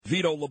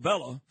Vito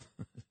LaBella,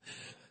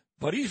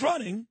 but he's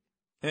running,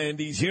 and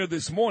he's here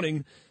this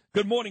morning.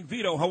 Good morning,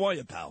 Vito. How are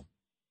you, pal?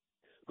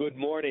 Good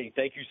morning.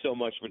 Thank you so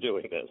much for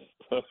doing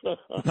this.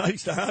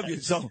 Nice to have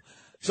you.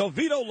 So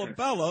Vito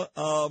LaBella,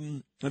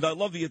 and I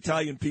love the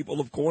Italian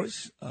people, of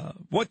course.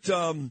 What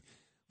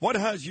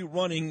has you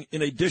running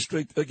in a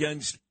district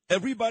against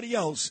everybody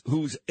else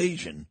who's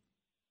Asian?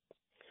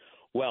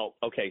 Well,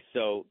 okay,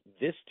 so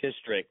this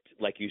district,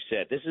 like you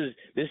said,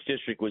 this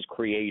district was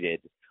created.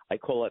 I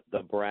call it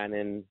the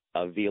Brannan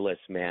Vilas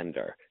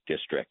Mander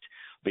district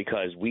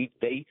because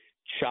they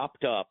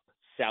chopped up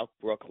South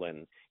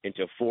Brooklyn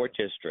into 4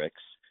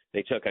 districts.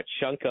 They took a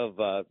chunk of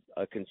a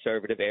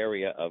conservative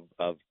area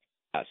of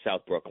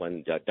South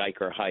Brooklyn,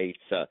 Diker Heights,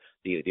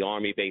 the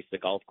Army base, the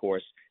golf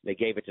course. They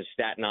gave it to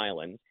Staten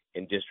Island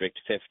in District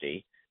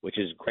 50, which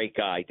is a great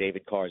guy.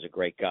 David Carr is a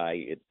great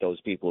guy. Those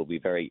people will be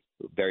very,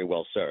 very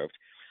well served.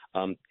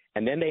 And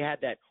then they had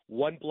that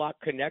one-block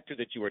connector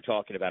that you were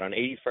talking about on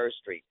 81st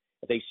Street.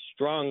 They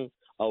strung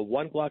a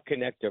one-block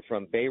connector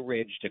from Bay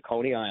Ridge to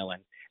Coney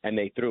Island, and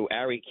they threw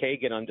Ari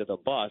Kagan under the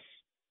bus,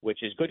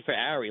 which is good for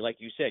Ari. Like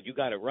you said, you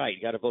got it right.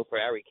 You got to vote for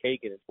Ari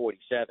Kagan in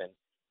 47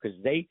 because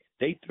they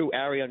threw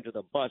Ari under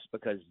the bus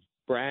because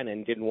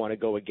Brannan didn't want to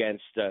go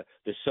against the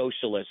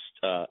socialist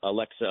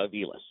Alexa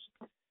Aviles.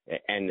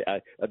 And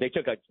they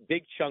took a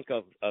big chunk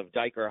of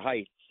Diker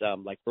Heights,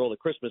 like where all the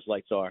Christmas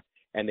lights are,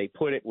 and they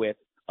put it with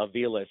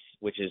Aviles,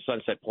 which is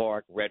Sunset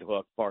Park, Red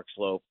Hook, Park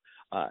Slope,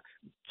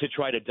 to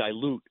try to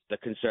dilute the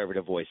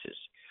conservative voices.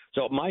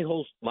 So my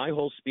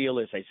whole spiel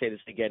is, I say this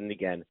again and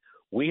again,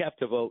 we have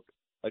to vote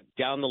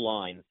down the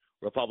line,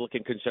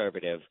 Republican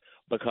conservative,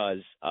 because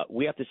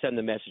we have to send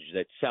the message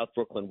that South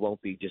Brooklyn won't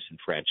be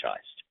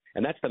disenfranchised.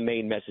 And that's the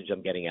main message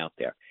I'm getting out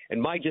there. In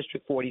my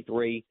District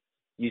 43,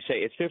 you say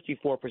it's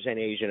 54%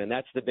 Asian, and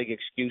that's the big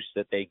excuse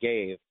that they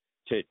gave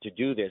to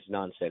do this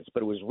nonsense.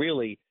 But it was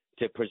really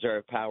to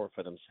preserve power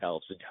for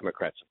themselves, the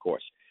Democrats, of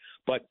course.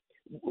 But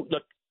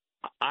look,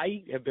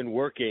 I have been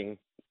working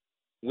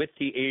with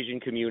the Asian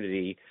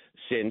community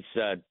since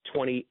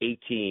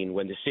 2018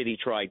 when the city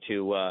tried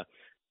to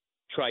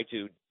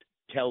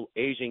tell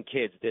Asian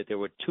kids that there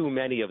were too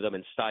many of them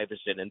in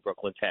Stuyvesant and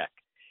Brooklyn Tech,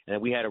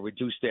 and we had to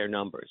reduce their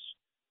numbers.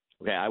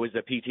 Okay, I was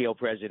the PTO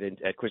president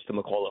at Krista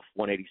McAuliffe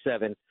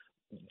 187,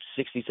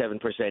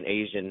 67%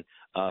 Asian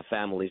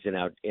families in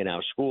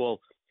our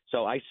school.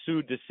 So I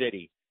sued the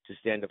city to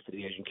stand up for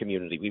the Asian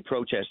community. We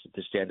protested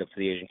to stand up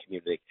for the Asian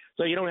community.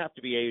 So you don't have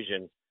to be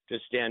Asian to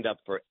stand up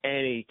for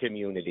any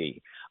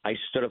community. I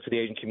stood up for the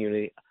Asian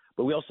community,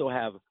 but we also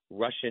have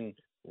Russians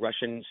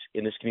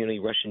in this community,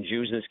 Russian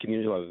Jews in this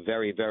community who are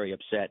very, very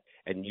upset.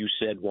 And you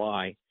said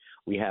why.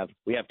 We have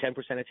 10%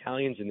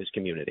 Italians in this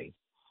community.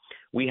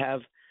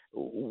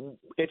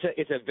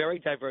 It's a very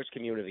diverse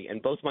community,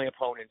 and both my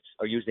opponents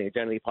are using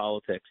identity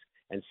politics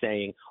and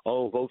saying,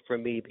 "Oh, vote for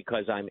me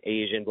because I'm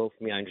Asian. Vote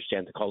for me. I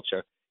understand the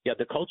culture." Yeah,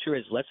 the culture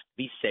is let's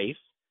be safe.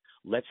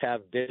 Let's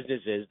have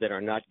businesses that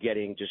are not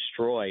getting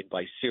destroyed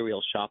by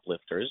serial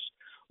shoplifters.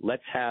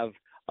 Let's have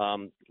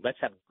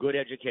good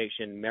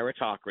education,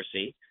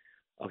 meritocracy.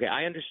 Okay,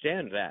 I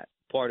understand that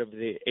part of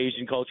the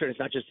Asian culture. And it's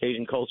not just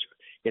Asian culture.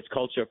 It's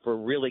culture for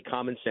really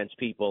common sense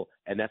people.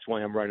 And that's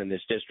why I'm running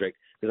this district,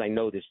 because I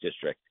know this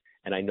district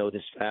and I know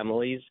there's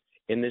families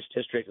in this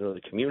district. I know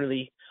the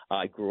community.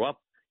 I grew up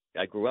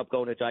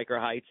going to Diker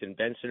Heights and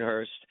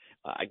Bensonhurst.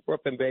 I grew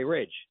up in Bay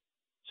Ridge.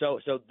 So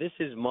this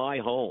is my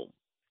home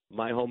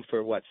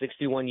for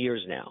 61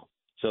 years now.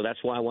 So that's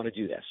why I want to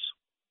do this.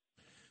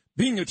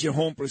 Being at your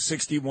home for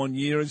 61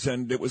 years,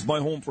 and it was my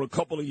home for a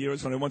couple of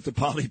years when I went to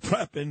Poly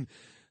Prep and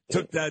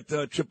took that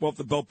trip off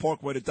the Belt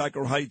Parkway to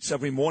Diker Heights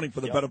every morning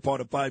for the better part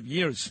of 5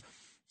 years.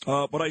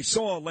 What I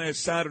saw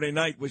last Saturday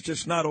night was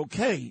just not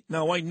okay.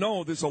 Now, I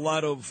know there's a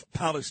lot of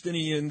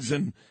Palestinians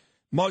and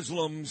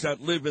Muslims that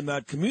live in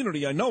that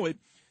community. I know it.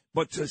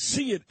 But to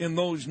see it in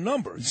those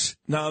numbers,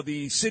 now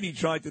the city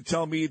tried to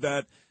tell me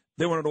that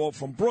they weren't all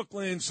from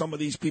Brooklyn. Some of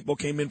these people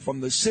came in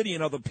from the city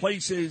and other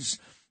places.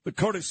 But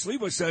Curtis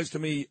Sliwa says to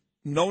me,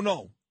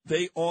 no,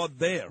 they are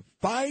there.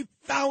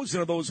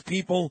 5,000 of those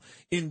people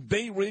in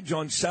Bay Ridge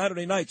on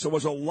Saturday night. So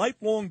as a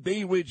lifelong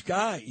Bay Ridge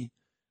guy,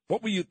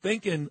 what were you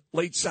thinking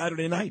late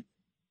Saturday night?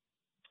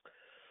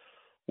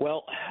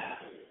 Well,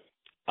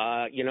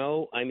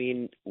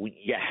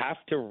 you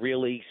have to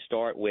really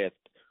start with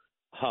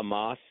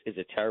Hamas is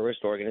a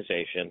terrorist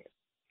organization,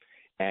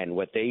 and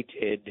what they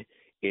did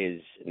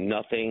is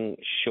nothing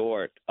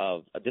short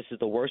of – this is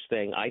the worst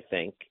thing, I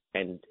think,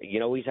 and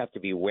you always have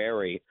to be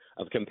wary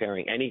of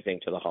comparing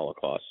anything to the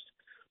Holocaust.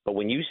 But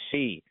when you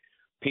see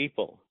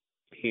people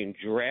being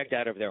dragged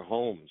out of their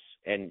homes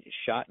and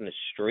shot in the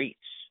streets,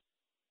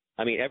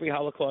 I mean, every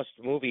Holocaust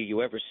movie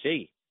you ever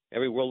see,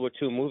 every World War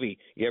II movie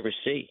you ever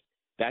see,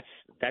 that's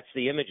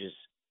the images.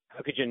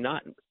 How could you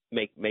not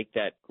make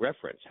that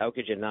reference? How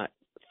could you not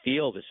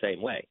feel the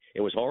same way?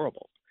 It was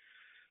horrible.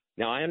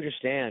 Now, I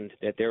understand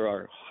that there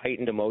are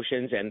heightened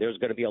emotions, and there's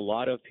going to be a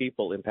lot of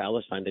people in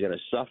Palestine that are going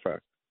to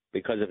suffer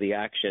because of the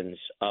actions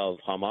of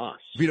Hamas.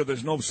 Vito,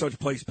 there's no such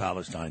place,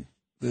 Palestine.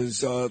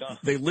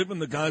 They live in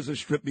the Gaza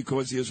Strip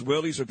because the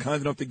Israelis are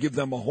kind enough to give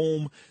them a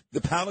home.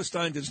 The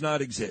Palestine does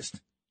not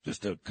exist.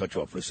 Just to cut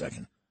you off for a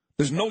second.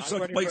 There's no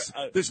such place.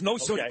 There's no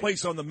such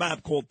place on the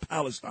map called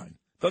Palestine.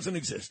 Doesn't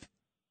exist.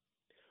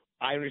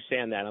 I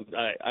understand that.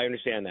 I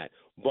understand that.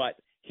 But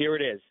here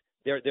it is.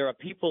 There are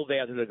people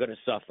there that are going to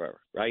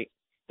suffer, right?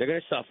 They're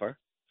going to suffer,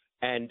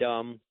 and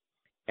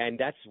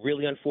that's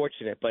really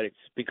unfortunate. But it's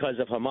because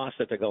of Hamas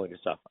that they're going to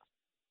suffer.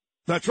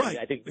 That's right.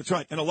 I think that's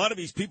right. And a lot of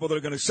these people that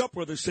are going to suffer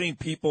are the same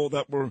people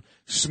that were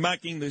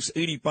smacking this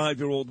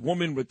 85-year-old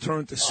woman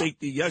returned to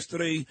safety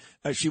yesterday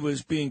as she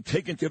was being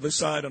taken to the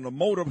side on a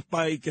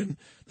motorbike, and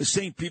the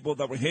same people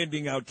that were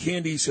handing out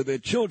candies to their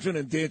children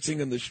and dancing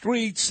in the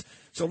streets.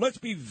 So let's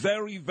be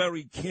very,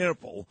 very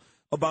careful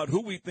about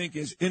who we think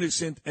is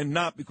innocent and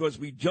not, because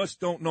we just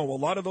don't know. A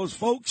lot of those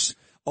folks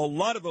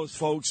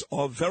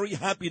are very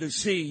happy to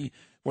see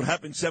what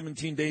happened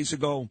 17 days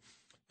ago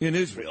in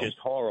Israel. Which is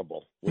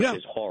horrible.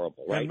 Is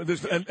horrible, right?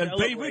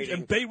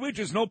 And Bay Ridge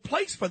is no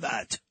place for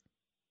that.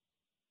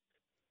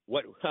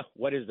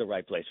 What is the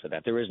right place for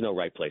that? There is no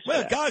right place for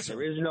that. Gaza.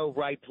 There is no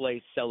right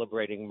place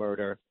celebrating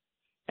murder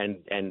and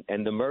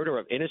the murder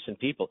of innocent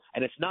people.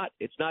 And it's not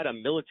a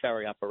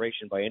military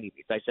operation by any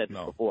means. I said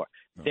this before.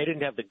 No. They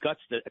didn't have the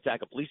guts to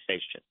attack a police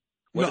station.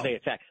 What did they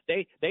attack?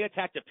 They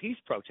attacked a peace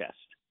protest.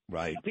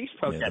 Right. A peace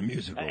protest. Yeah, the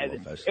musical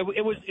festival.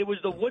 It was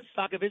the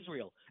Woodstock of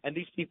Israel, and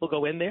these people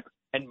go in there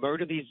and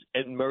murder these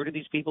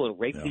people and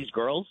rape these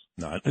girls.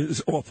 No,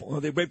 it's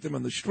awful. They raped them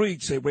in the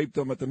streets. They raped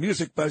them at the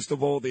music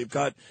festival. They've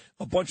got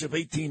a bunch of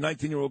 18,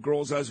 19-year-old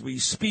girls as we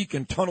speak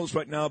in tunnels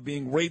right now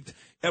being raped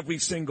every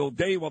single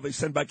day while they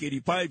send back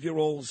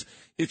 85-year-olds.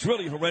 It's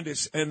really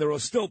horrendous, and there are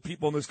still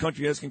people in this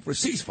country asking for a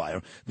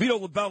ceasefire. Vito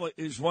LaBella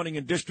is running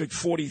in District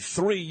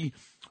 43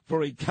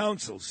 for a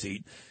council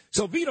seat.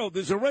 So, Vito,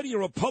 there's already a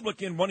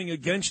Republican running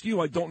against you.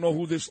 I don't know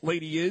who this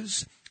lady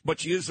is, but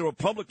she is a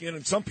Republican,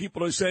 and some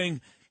people are saying,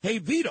 hey,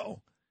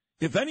 Vito,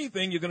 if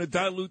anything, you're going to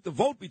dilute the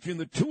vote between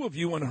the two of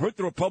you and hurt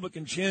the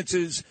Republican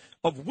chances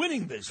of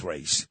winning this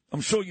race. I'm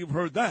sure you've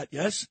heard that,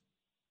 yes?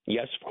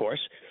 Yes, of course.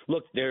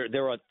 Look,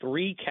 there are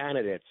three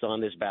candidates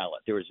on this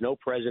ballot. There is no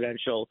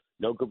presidential,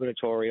 no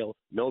gubernatorial,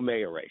 no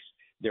mayor race.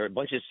 There are a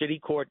bunch of city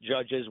court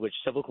judges,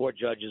 civil court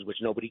judges, which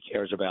nobody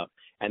cares about,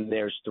 and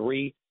there's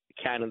three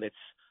candidates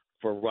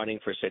for running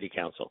for city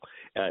council.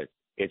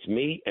 It's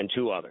me and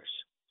two others.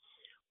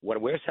 What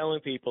we're telling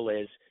people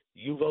is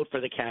you vote for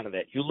the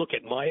candidate. You look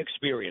at my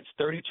experience,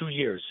 32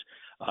 years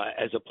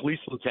as a police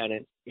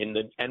lieutenant in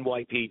the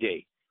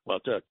NYPD. Well,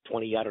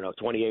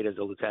 28 as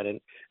a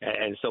lieutenant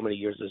and so many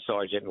years as a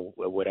sergeant and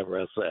whatever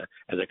else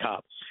as a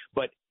cop.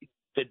 But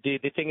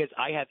the thing is,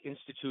 I have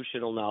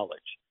institutional knowledge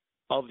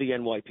of the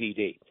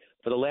NYPD.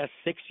 For the last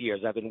 6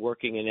 years, I've been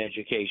working in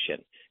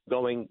education,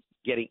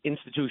 getting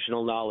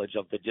institutional knowledge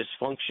of the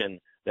dysfunction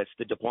that's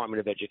the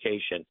Department of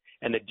Education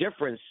and the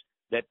difference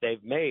that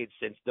they've made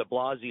since de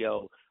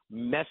Blasio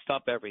messed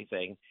up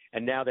everything,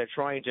 and now they're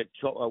trying to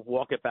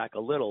walk it back a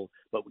little,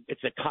 but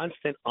it's a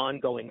constant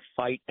ongoing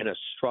fight and a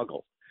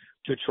struggle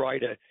to try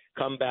to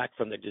come back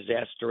from the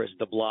disastrous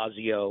de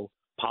Blasio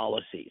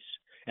policies.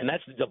 And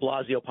that's the de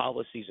Blasio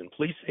policies in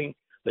policing,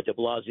 the de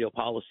Blasio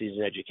policies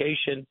in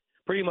education,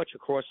 pretty much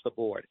across the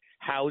board.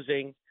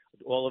 Housing,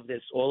 all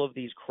of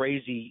these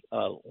crazy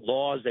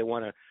laws they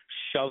want to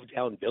shove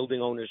down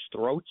building owners'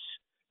 throats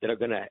that are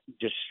going to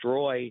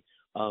destroy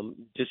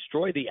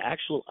the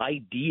actual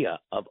idea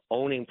of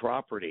owning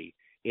property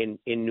in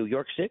New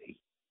York City.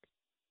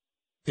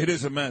 It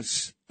is a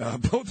mess.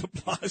 Bill de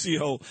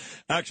Blasio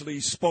actually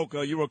spoke.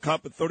 You were a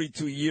cop for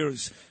 32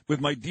 years with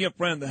my dear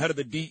friend, the head of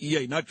the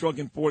DEA, not Drug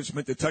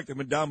Enforcement, Detective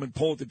Endowment,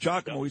 Paul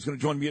DiGiacomo. He's going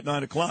to join me at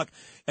 9 o'clock.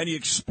 And he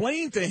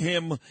explained to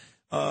him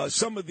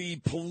some of the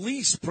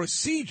police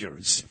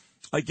procedures,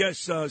 I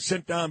guess,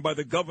 sent down by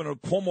the Governor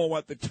Cuomo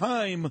at the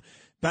time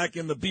back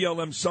in the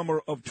BLM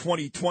summer of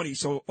 2020.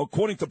 So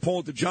according to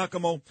Paul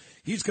DiGiacomo,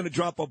 he's going to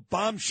drop a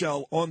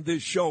bombshell on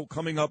this show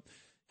coming up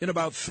in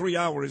about 3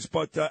 hours.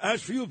 But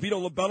as for you,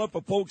 Vito LaBella,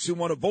 for folks who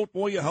want to vote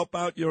for you, help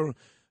out your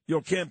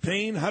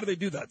campaign, how do they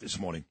do that this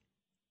morning?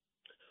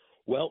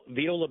 Well,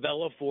 Vito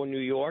LaBella for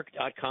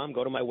NewYork.com.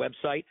 Go to my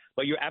website.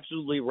 But you're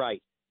absolutely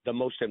right. The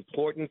most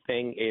important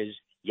thing is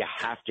you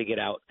have to get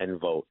out and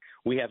vote.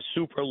 We have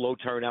super low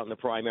turnout in the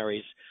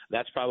primaries.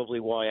 That's probably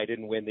why I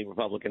didn't win the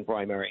Republican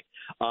primary.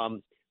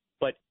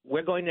 But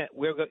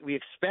we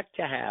expect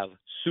to have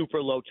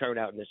super low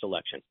turnout in this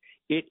election.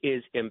 It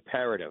is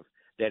imperative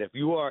that if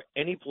you are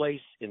any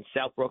place in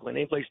South Brooklyn,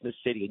 any place in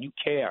the city, and you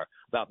care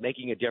about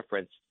making a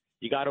difference,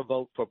 you got to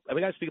vote for.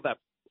 We got to speak about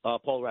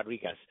Paul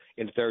Rodriguez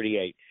in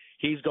 38.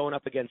 He's going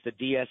up against the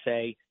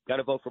DSA. Got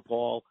to vote for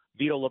Paul.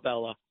 Vito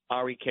LaBella,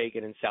 Ari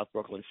Kagan in South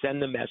Brooklyn.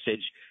 Send the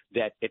message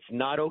that it's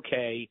not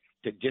okay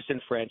to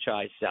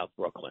disenfranchise South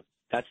Brooklyn.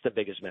 That's the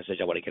biggest message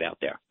I want to get out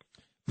there.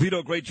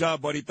 Vito, great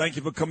job, buddy. Thank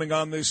you for coming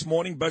on this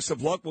morning. Best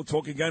of luck. We'll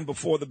talk again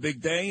before the big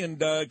day,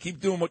 and keep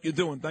doing what you're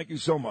doing. Thank you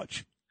so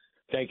much.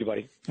 Thank you,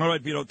 buddy. All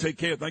right, Vito, take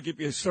care. Thank you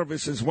for your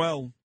service as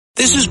well.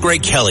 This is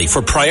Greg Kelly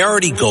for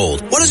Priority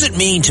Gold. What does it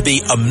mean to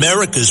be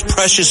America's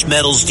precious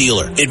metals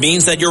dealer? It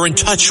means that you're in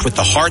touch with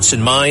the hearts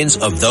and minds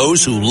of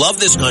those who love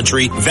this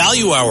country,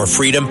 value our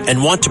freedom,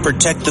 and want to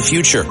protect the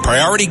future.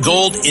 Priority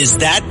Gold is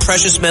that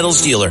precious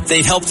metals dealer.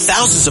 They've helped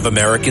thousands of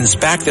Americans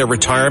back their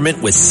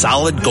retirement with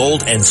solid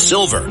gold and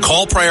silver.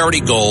 Call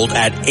Priority Gold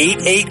at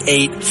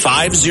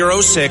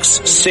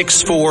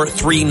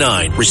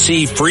 888-506-6439.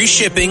 Receive free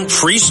shipping,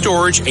 free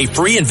storage, a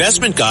free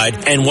investment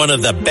guide, and one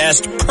of the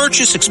best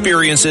purchase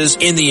experiences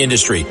in the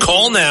industry.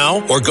 Call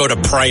now or go to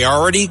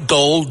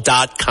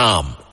PriorityGold.com.